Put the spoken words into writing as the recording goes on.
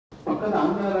ಪಕ್ಕದ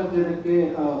ಆಂಧ್ರ ರಾಜ್ಯಕ್ಕೆ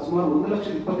ಸುಮಾರು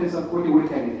 1,25,000 ಕೋಟಿ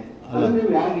ಹೂಡಿಕೆ ಆಗಿದೆ. ಅದನ್ನು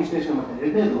ನೀವು ಯಾಕೆ ವಿಶ್ಲೇಷಣೆ ಮಾಡ್ತಾರೆ?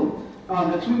 ಎರಡನೇದು,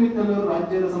 ಲಕ್ಷ್ಮೀ ಮಿತ್ತಲ್ ಅವರು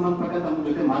ರಾಜ್ಯದ ಸಂಬಂಧಪಟ್ಟ ತಮ್ಮ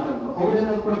ಜೊತೆ ಮಾತಾಡಿದ್ರು,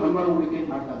 ಅವರೇನಾದ್ರು ಕೂಡ ಬಂಡವಾಳ ಹೂಡಿಕೆ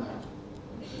ಮಾಡ್ತಾ ಇದ್ದಾರೆ?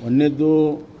 ಒಂದನೇದು,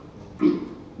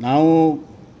 ನಾವು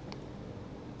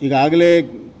ಈಗಾಗಲೇ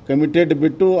ಕಮಿಟೆಡ್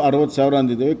ಬಿಟ್ಟು 60,000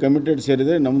 ಅಂದಿದ್ದೇವೆ. ಕಮಿಟೆಡ್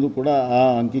ಸೇರಿದರೆ ನಮ್ಮದು ಕೂಡ ಆ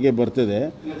ಅಂಕಿಗೆ ಬರ್ತದೆ.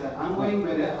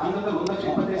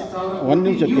 ಒಂದು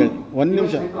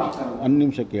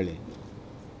ನಿಮಿಷ ಕೇಳಿ.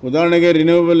 ಉದಾಹರಣೆಗೆ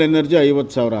ರಿನ್ಯೂವಬಲ್ ಎನರ್ಜಿ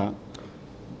 50,000,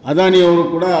 ಅದಾನಿಯವರು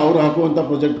ಕೂಡ ಅವರು ಹಾಕುವಂಥ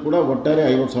ಪ್ರಾಜೆಕ್ಟ್ ಕೂಡ ಒಟ್ಟಾರೆ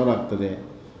 50,000 ಆಗ್ತದೆ.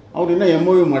 ಅವ್ರು ಇನ್ನೂ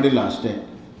MOU ಮಾಡಿಲ್ಲ ಅಷ್ಟೇ,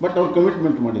 ಬಟ್ ಅವ್ರು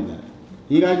ಕಮಿಟ್ಮೆಂಟ್ ಮಾಡಿದ್ದಾರೆ.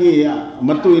 ಹೀಗಾಗಿ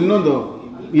ಮತ್ತು ಇನ್ನೊಂದು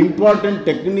ಇಂಪಾರ್ಟೆಂಟ್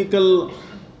ಟೆಕ್ನಿಕಲ್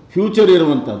ಫ್ಯೂಚರ್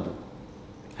ಇರುವಂಥದ್ದು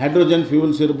ಹೈಡ್ರೋಜನ್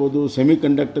ಫ್ಯೂಲ್ಸ್ ಇರ್ಬೋದು, ಸೆಮಿ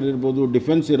ಕಂಡಕ್ಟರ್ ಇರ್ಬೋದು,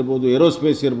 ಡಿಫೆನ್ಸ್ ಇರ್ಬೋದು,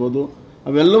 ಏರೋಸ್ಪೇಸ್ ಇರ್ಬೋದು,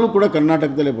 ಅವೆಲ್ಲವೂ ಕೂಡ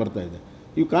ಕರ್ನಾಟಕದಲ್ಲೇ ಬರ್ತಾಯಿದೆ.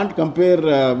 You can't compare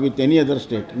with any other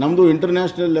state. ನಮ್ಮದು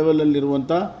ಇಂಟರ್ನ್ಯಾಷನಲ್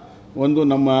ಲೆವೆಲಲ್ಲಿರುವಂಥ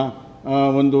ನಮ್ಮ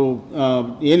ಒಂದು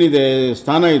ಏನಿದೆ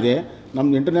ಸ್ಥಾನ ಇದೆ,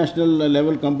 ನಮ್ಮದು ಇಂಟರ್ನ್ಯಾಷನಲ್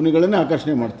ಲೆವೆಲ್ ಕಂಪ್ನಿಗಳನ್ನೇ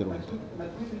ಆಕರ್ಷಣೆ ಮಾಡ್ತಿರುವಂಥದ್ದು.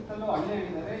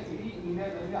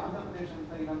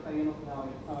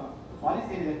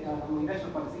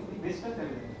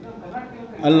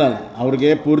 ಅಲ್ಲ, ಅವ್ರಿಗೆ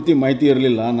ಪೂರ್ತಿ ಮಾಹಿತಿ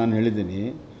ಇರಲಿಲ್ಲ. ನಾನು ಹೇಳಿದ್ದೀನಿ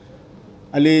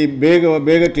ಅಲ್ಲಿ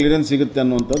ಬೇಗ ಕ್ಲಿಯರೆನ್ಸ್ ಸಿಗುತ್ತೆ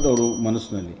ಅನ್ನುವಂಥದ್ದು ಅವರು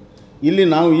ಮನಸ್ಸಿನಲ್ಲಿ. ಇಲ್ಲಿ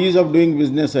ನಾವು ಈಸ್ ಆಫ್ ಡೂಯಿಂಗ್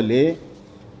ಬಿಸ್ನೆಸ್ಸಲ್ಲಿ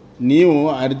ನೀವು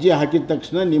ಅರ್ಜಿ ಹಾಕಿದ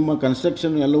ತಕ್ಷಣ ನಿಮ್ಮ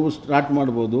ಕನ್ಸ್ಟ್ರಕ್ಷನ್ ಎಲ್ಲವೂ ಸ್ಟಾರ್ಟ್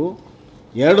ಮಾಡ್ಬೋದು.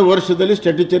 2 ವರ್ಷದಲ್ಲಿ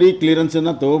ಸ್ಟ್ಯಾಟ್ಯುಟರಿ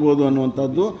ಕ್ಲಿಯರೆನ್ಸನ್ನು ತೊಗೋಬೋದು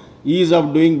ಅನ್ನುವಂಥದ್ದು ಈಸ್ ಆಫ್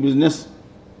ಡೂಯಿಂಗ್ ಬಿಸ್ನೆಸ್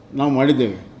ನಾವು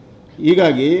ಮಾಡಿದ್ದೇವೆ.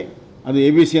 ಹೀಗಾಗಿ ಅದು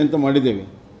ABC ಅಂತ ಮಾಡಿದ್ದೇವೆ.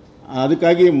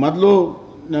 ಅದಕ್ಕಾಗಿ ಮೊದಲು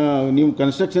ನೀವು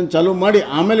ಕನ್ಸ್ಟ್ರಕ್ಷನ್ ಚಾಲೂ ಮಾಡಿ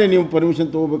ಆಮೇಲೆ ನೀವು ಪರ್ಮಿಷನ್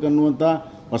ತೊಗೋಬೇಕನ್ನುವಂಥ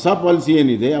ಹೊಸ ಪಾಲಿಸಿ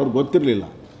ಏನಿದೆ ಅವ್ರಿಗೆ ಗೊತ್ತಿರಲಿಲ್ಲ.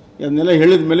 ಅದನ್ನೆಲ್ಲ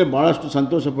ಹೇಳಿದ ಮೇಲೆ ಭಾಳಷ್ಟು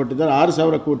ಸಂತೋಷಪಟ್ಟಿದ್ದಾರೆ.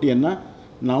 6,000 ಕೋಟಿಯನ್ನು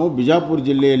ನಾವು ಬಿಜಾಪುರ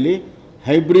ಜಿಲ್ಲೆಯಲ್ಲಿ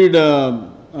ಹೈಬ್ರಿಡ್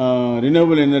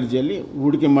ರಿನ್ಯೂವಬಲ್ ಎನರ್ಜಿಯಲ್ಲಿ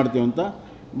ಹೂಡಿಕೆ ಮಾಡ್ತೀವಿ ಅಂತ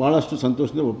ಭಾಳಷ್ಟು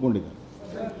ಸಂತೋಷದಿಂದ ಒಪ್ಕೊಂಡಿದ್ದಾರೆ.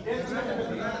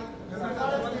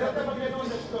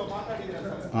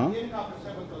 ಹಾಂ,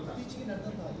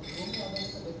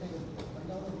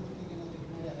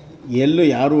 ಎಲ್ಲೂ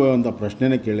ಯಾರೂ ಒಂದು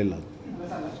ಪ್ರಶ್ನೆನೇ ಕೇಳಿಲ್ಲ. ಅದು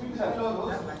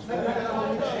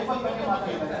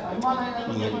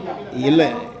ಇಲ್ಲ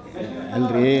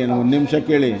ಅಲ್ರಿ, ಒಂದು ನಿಮಿಷ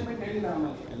ಕೇಳಿ.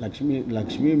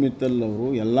 ಲಕ್ಷ್ಮೀ ಮಿತ್ತಲ್ ಅವರು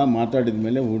ಎಲ್ಲ ಮಾತಾಡಿದ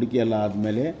ಮೇಲೆ, ಹೂಡಿಕೆ ಎಲ್ಲ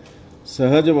ಆದಮೇಲೆ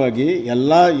ಸಹಜವಾಗಿ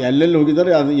ಎಲ್ಲೆಲ್ಲಿ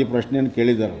ಹೋಗಿದ್ದಾರೆ ಅದು ಈ ಪ್ರಶ್ನೆಯನ್ನು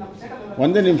ಕೇಳಿದ್ದಾರೆ.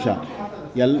 ಒಂದೇ ನಿಮಿಷ.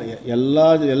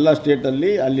 ಎಲ್ಲ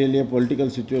ಸ್ಟೇಟಲ್ಲಿ ಅಲ್ಲಿ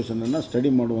ಪೊಲಿಟಿಕಲ್ ಸಿಚುವೇಷನನ್ನು ಸ್ಟಡಿ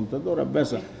ಮಾಡುವಂಥದ್ದು ಅವ್ರ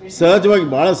ಅಭ್ಯಾಸ.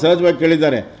 ಭಾಳ ಸಹಜವಾಗಿ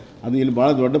ಕೇಳಿದ್ದಾರೆ. ಅದು ಇಲ್ಲಿ ಭಾಳ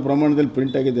ದೊಡ್ಡ ಪ್ರಮಾಣದಲ್ಲಿ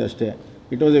ಪ್ರಿಂಟ್ ಆಗಿದೆ ಅಷ್ಟೇ.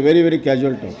 It was A very very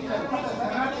casual talk.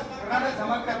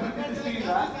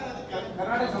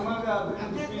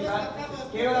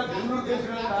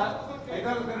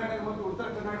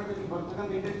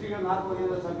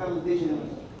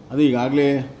 ಅದು ಈಗಾಗಲೇ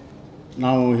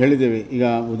ನಾವು ಹೇಳಿದ್ದೇವೆ. ಈಗ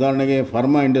ಉದಾಹರಣೆಗೆ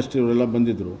ಫಾರ್ಮಾ ಇಂಡಸ್ಟ್ರಿ ಅವರೆಲ್ಲ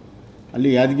ಬಂದಿದ್ದರು. ಅಲ್ಲಿ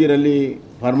ಯಾದಗಿರಲ್ಲಿ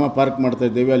ಫಾರ್ಮಾ ಪಾರ್ಕ್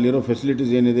ಮಾಡ್ತಾಯಿದ್ದೇವೆ. ಅಲ್ಲಿರೋ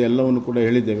ಫೆಸಿಲಿಟೀಸ್ ಏನಿದೆ ಎಲ್ಲವನ್ನು ಕೂಡ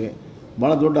ಹೇಳಿದ್ದೇವೆ.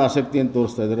 ಭಾಳ ದೊಡ್ಡ ಆಸಕ್ತಿಯನ್ನು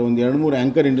ತೋರಿಸ್ತಾ ಇದ್ದಾರೆ. ಒಂದು 2-3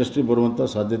 ಆ್ಯಂಕರ್ ಇಂಡಸ್ಟ್ರಿ ಬರುವಂಥ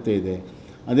ಸಾಧ್ಯತೆ ಇದೆ.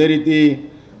 ಅದೇ ರೀತಿ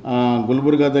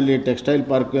ಗುಲ್ಬರ್ಗಾದಲ್ಲಿ ಟೆಕ್ಸ್ಟೈಲ್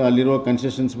ಪಾರ್ಕ್, ಅಲ್ಲಿರೋ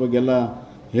ಕನ್ಸೆಷನ್ಸ್ ಬಗ್ಗೆ ಎಲ್ಲ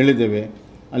ಹೇಳಿದ್ದೇವೆ.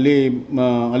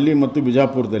 ಅಲ್ಲಿ ಮತ್ತು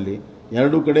ಬಿಜಾಪುರದಲ್ಲಿ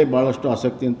 2 ಕಡೆ ಭಾಳಷ್ಟು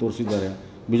ಆಸಕ್ತಿಯನ್ನು ತೋರಿಸಿದ್ದಾರೆ.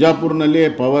 ಬಿಜಾಪುರ್ನಲ್ಲಿ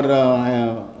ಪವರ್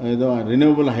ಇದು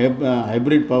ರಿನ್ಯೂವಬಲ್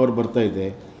ಹೈಬ್ರಿಡ್ ಪವರ್ ಬರ್ತಾಯಿದೆ.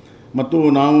 ಮತ್ತು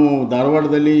ನಾವು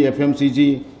ಧಾರವಾಡದಲ್ಲಿ FMCG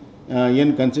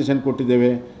ಏನು ಕನ್ಸೆಷನ್ ಕೊಟ್ಟಿದ್ದೇವೆ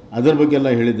ಅದರ ಬಗ್ಗೆ ಎಲ್ಲ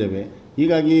ಹೇಳಿದ್ದೇವೆ.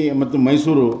 ಹೀಗಾಗಿ ಮತ್ತು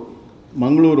ಮೈಸೂರು,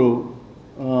 ಮಂಗಳೂರು,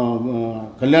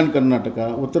 ಕಲ್ಯಾಣ ಕರ್ನಾಟಕ,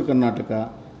 ಉತ್ತರ ಕರ್ನಾಟಕ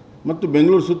ಮತ್ತು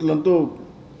ಬೆಂಗಳೂರು ಸುತ್ತಲಂತೂ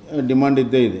ಡಿಮಾಂಡ್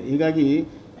ಇದ್ದೇ ಇದೆ. ಹೀಗಾಗಿ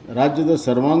ರಾಜ್ಯದ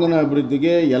ಸರ್ವಾಂಗೀಣ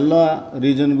ಅಭಿವೃದ್ಧಿಗೆ ಎಲ್ಲ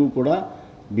ರೀಜನ್ಗೂ ಕೂಡ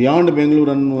ಬಿಯಾಂಡ್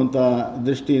ಬೆಂಗಳೂರು ಅನ್ನುವಂಥ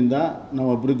ದೃಷ್ಟಿಯಿಂದ ನಾವು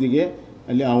ಅಭಿವೃದ್ಧಿಗೆ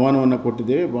ಅಲ್ಲಿ ಆಹ್ವಾನವನ್ನು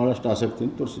ಕೊಟ್ಟಿದ್ದೇವೆ. ಭಾಳಷ್ಟು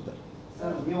ಆಸಕ್ತಿಯನ್ನು ತೋರಿಸಿದ್ದಾರೆ.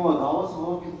 ಸರ್, ನೀವು ದಾವೋಸ್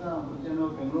ಹೋಗೋಕ್ಕಿಂತ ಮುಂಚೆ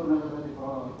ಬೆಂಗಳೂರು ನಗರದಲ್ಲಿ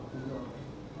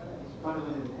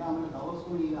ಆಮೇಲೆ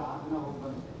ದಾವೋಸ್ಗೂ ಈಗ 6 ದಿನ ಹೋಗಿ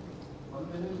ಬಂದಿದೆ.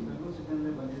 ಬಂದಮೇಲೆ ಬೆಂಗಳೂರು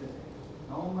ಸಿಟಿಯಲ್ಲೇ ಬಂದಿದೆ.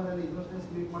 ನವೆಂಬರಲ್ಲಿ ಇನ್ನೊಂದು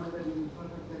ಸ್ಪ್ಲಿಟ್ ಮಾಡಿದ್ರೆ ನಿಮ್ಮ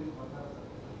ಇನ್ಫ್ರಾಸ್ಟ್ರಕ್ಚರ್ಗೆ ಬರ್ತಾರೆ.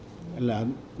 ಅಲ್ಲ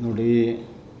ನೋಡಿ,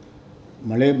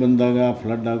 ಮಳೆ ಬಂದಾಗ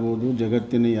ಫ್ಲಡ್ ಆಗೋದು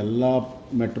ಜಗತ್ತಿನ ಎಲ್ಲ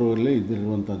ಮೆಟ್ರೋಲ್ಲಿ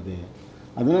ಇದಿರುವಂಥದ್ದೇ.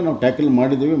 ಅದನ್ನು ನಾವು ಟ್ಯಾಕಲ್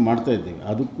ಮಾಡಿದ್ದೀವಿ, ಮಾಡ್ತಾಯಿದ್ದೀವಿ.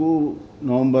 ಅದಕ್ಕೂ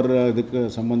ನವಂಬರ್ ಇದಕ್ಕೆ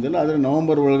ಸಂಬಂಧ ಇಲ್ಲ. ಆದರೆ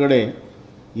ನವಂಬರ್ ಒಳಗಡೆ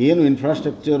ಏನು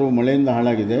ಇನ್ಫ್ರಾಸ್ಟ್ರಕ್ಚರು ಮಳೆಯಿಂದ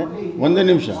ಹಾಳಾಗಿದೆ, ಒಂದೇ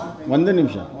ನಿಮಿಷ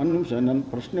ನನ್ನ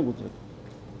ಪ್ರಶ್ನೆ ಗೊತ್ತಿರುತ್ತೆ.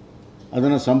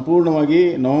 ಅದನ್ನು ಸಂಪೂರ್ಣವಾಗಿ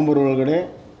ನವಂಬರ್ ಒಳಗಡೆ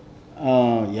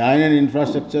ಏನೇನು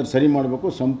ಇನ್ಫ್ರಾಸ್ಟ್ರಕ್ಚರ್ ಸರಿ ಮಾಡಬೇಕು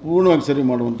ಸಂಪೂರ್ಣವಾಗಿ ಸರಿ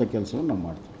ಮಾಡುವಂಥ ಕೆಲಸವನ್ನು ನಾವು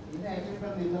ಮಾಡ್ತೀವಿ.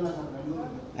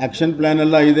 ಆ್ಯಕ್ಷನ್ ಪ್ಲ್ಯಾನ್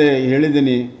ಎಲ್ಲ ಇದೆ,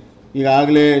 ಹೇಳಿದ್ದೀನಿ.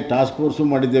 ಈಗಾಗಲೇ ಟಾಸ್ಕ್ ಫೋರ್ಸು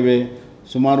ಮಾಡಿದ್ದೇವೆ.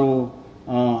 ಸುಮಾರು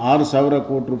 6,000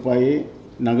 ಕೋಟಿ ರೂಪಾಯಿ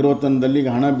ನಗರೋತ್ಥಾನದಲ್ಲಿ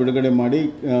ಹಣ ಬಿಡುಗಡೆ ಮಾಡಿ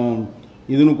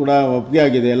ಇದನ್ನು ಕೂಡ ಒಪ್ಪಿಗೆ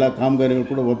ಆಗಿದೆ. ಎಲ್ಲ ಕಾಮಗಾರಿಗಳು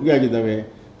ಕೂಡ ಒಪ್ಪಿಗೆ ಆಗಿದ್ದಾವೆ.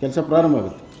 ಕೆಲಸ ಪ್ರಾರಂಭ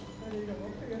ಆಗುತ್ತೆ.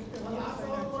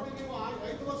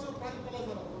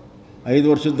 5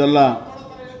 ವರ್ಷದ್ದಲ್ಲ.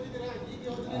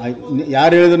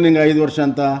 ಯಾರು ಹೇಳಿದ್ರು ನಿಂಗೆ 5 ವರ್ಷ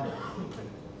ಅಂತ?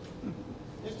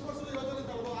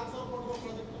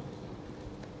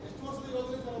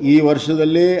 ಈ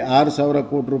ವರ್ಷದಲ್ಲಿ 6,000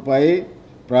 ಕೋಟಿ ರೂಪಾಯಿ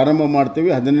ಪ್ರಾರಂಭ ಮಾಡ್ತೀವಿ,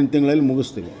 18 ತಿಂಗಳಲ್ಲಿ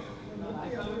ಮುಗಿಸ್ತೀವಿ.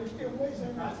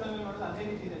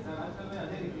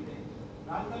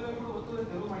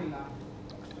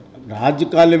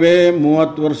 ರಾಜಕಾಲುವೆ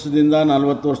 30 ವರ್ಷದಿಂದ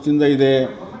 40 ವರ್ಷದಿಂದ ಇದೆ.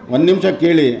 ಒಂದು ನಿಮಿಷ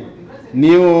ಕೇಳಿ,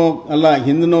 ನೀವು ಅಲ್ಲ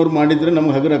ಹಿಂದಿನವ್ರು ಮಾಡಿದರೆ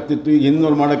ನಮ್ಗೆ ಹಗರಾಗ್ತಿತ್ತು. ಈಗ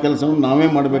ಹಿಂದಿನವ್ರು ಮಾಡೋ ಕೆಲಸವನ್ನು ನಾವೇ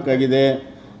ಮಾಡಬೇಕಾಗಿದೆ,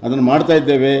 ಅದನ್ನು ಮಾಡ್ತಾ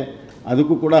ಇದ್ದೇವೆ.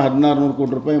 ಅದಕ್ಕೂ ಕೂಡ 1600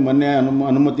 ಕೋಟಿ ರೂಪಾಯಿ ಮೊನ್ನೆ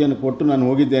ಅನುಮತಿಯನ್ನು ಕೊಟ್ಟು ನಾನು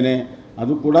ಹೋಗಿದ್ದೇನೆ.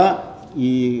 ಅದು ಕೂಡ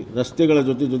ಈ ರಸ್ತೆಗಳ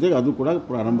ಜೊತೆಗೆ ಅದು ಕೂಡ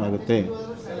ಪ್ರಾರಂಭ ಆಗುತ್ತೆ.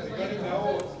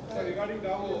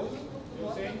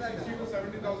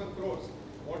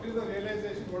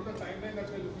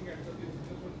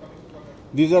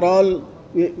 These are all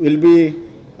will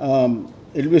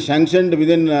be sanctioned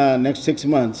within next 6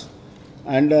 months,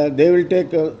 and they will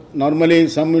take normally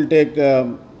some will take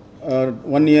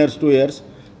 1 year, 2 years,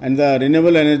 and the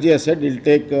renewable energy asset will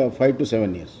take 5 to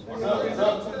 7 years. Sir,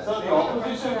 the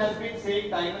opposition has been saying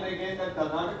time and again that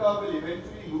Karnataka will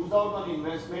eventually lose out on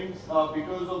investments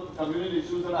because of communal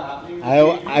issues that are happening.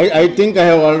 I think I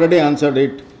have already answered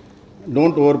it.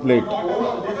 Don't overplay it.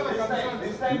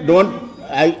 This time Don't.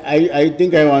 I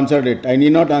think I have answered it. I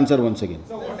need not answer once again.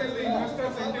 So what is the investor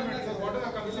sentiment?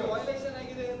 So what is the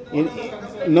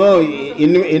concern? No,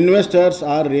 investors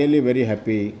are really very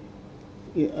happy.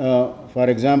 For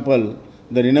example,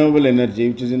 the renewable energy,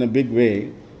 which is in a big way,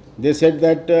 they said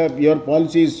that your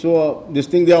policy is so, this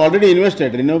thing they already invested.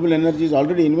 Renewable energy is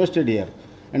already invested here,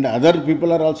 and other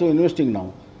people are also investing now.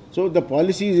 So the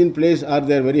policies in place are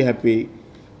they are very happy,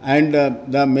 and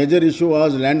the major issue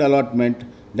was land allotment.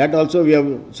 That also we have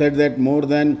said that more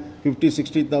than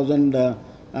 50,000-60,000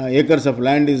 acres of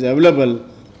land is available,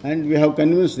 and we have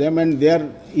convinced them, and they are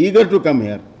eager to come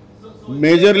here.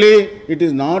 Majorly, it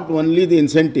is not only the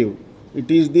incentive, it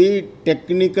is the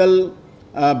technical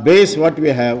base what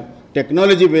we have,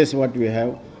 technology base what we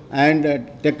have, and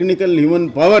technical human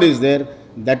power is there.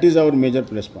 That is our major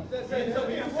plus point.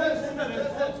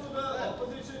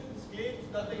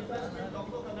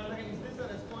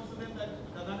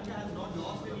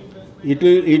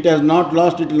 It has not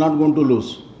lost, it will not going to lose.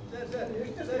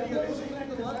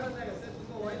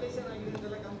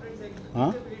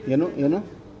 ಏನು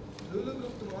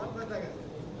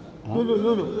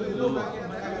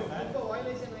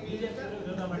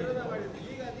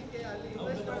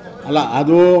ಅಲ್ಲ,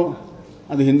 ಅದು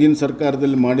ಹಿಂದಿನ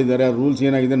ಸರ್ಕಾರದಲ್ಲಿ ಮಾಡಿದ್ದಾರೆ. Rules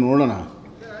ಏನಾಗಿದೆ ನೋಡೋಣ.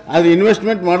 ಅದು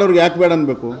investment ಮಾಡೋರಿಗೆ ಯಾಕೆ ಬೇಡ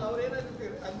ಅನ್ಬೇಕು?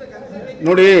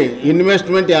 ನೋಡಿ,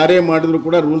 ಇನ್ವೆಸ್ಟ್ಮೆಂಟ್ ಯಾರೇ ಮಾಡಿದ್ರು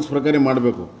ಕೂಡ ರೂಲ್ಸ್ ಪ್ರಕಾರ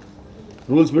ಮಾಡಬೇಕು.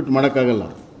 ರೂಲ್ಸ್ ಬಿಟ್ಟು ಮಾಡೋಕ್ಕಾಗಲ್ಲ.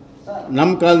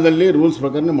 ನಮ್ಮ ಕಾಲದಲ್ಲಿ ರೂಲ್ಸ್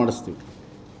ಪ್ರಕಾರನೇ ಮಾಡಿಸ್ತೀವಿ.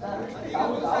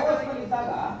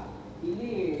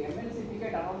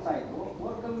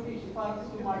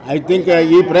 ಐ ಥಿಂಕ್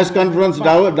ಈ ಪ್ರೆಸ್ ಕಾನ್ಫರೆನ್ಸ್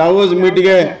ಡಾವೋಸ್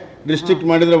ಮೀಟಿಗೆ ರಿಸ್ಟ್ರಿಕ್ಟ್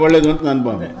ಮಾಡಿದರೆ ಒಳ್ಳೇದು ಅಂತ ನನ್ನ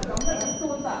ಭಾವನೆ.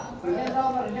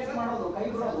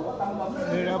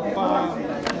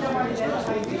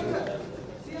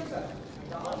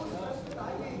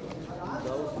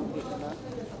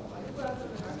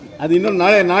 ಅದು ಇನ್ನೊಂದು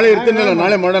ನಾಳೆ ಇರ್ತೀನಲ್ಲ,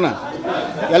 ನಾಳೆ ಮಾಡೋಣ.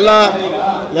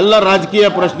 ಎಲ್ಲ ರಾಜಕೀಯ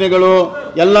ಪ್ರಶ್ನೆಗಳು,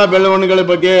 ಎಲ್ಲ ಬೆಳವಣಿಗೆಗಳ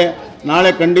ಬಗ್ಗೆ ನಾಳೆ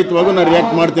ಖಂಡಿತವಾಗೂ ನಾನು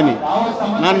ರಿಯಾಕ್ಟ್ ಮಾಡ್ತೀನಿ.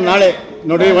 ನಾನು ನಾಳೆ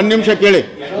ನೋಡಿ, ಒಂದು ನಿಮಿಷ ಕೇಳಿ,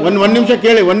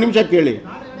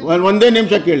 ಒಂದೇ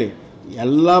ನಿಮಿಷ ಕೇಳಿ.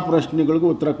 ಎಲ್ಲ ಪ್ರಶ್ನೆಗಳಿಗೂ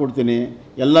ಉತ್ತರ ಕೊಡ್ತೀನಿ,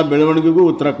 ಎಲ್ಲ ಬೆಳವಣಿಗೆಗೂ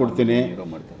ಉತ್ತರ ಕೊಡ್ತೀನಿ.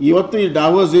 ಇವತ್ತು ಈ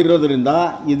ಡಾವೋಸ್ ಇರೋದ್ರಿಂದ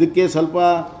ಇದಕ್ಕೆ ಸ್ವಲ್ಪ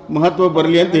ಮಹತ್ವ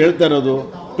ಬರಲಿ ಅಂತ ಹೇಳ್ತಾ ಇರೋದು.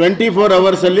 24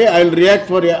 ಅವರ್ಸಲ್ಲಿ I will react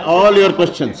for all your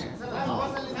questions.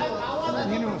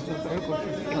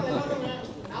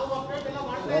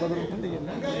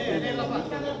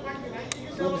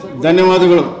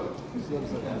 ಧನ್ಯವಾದಗಳು.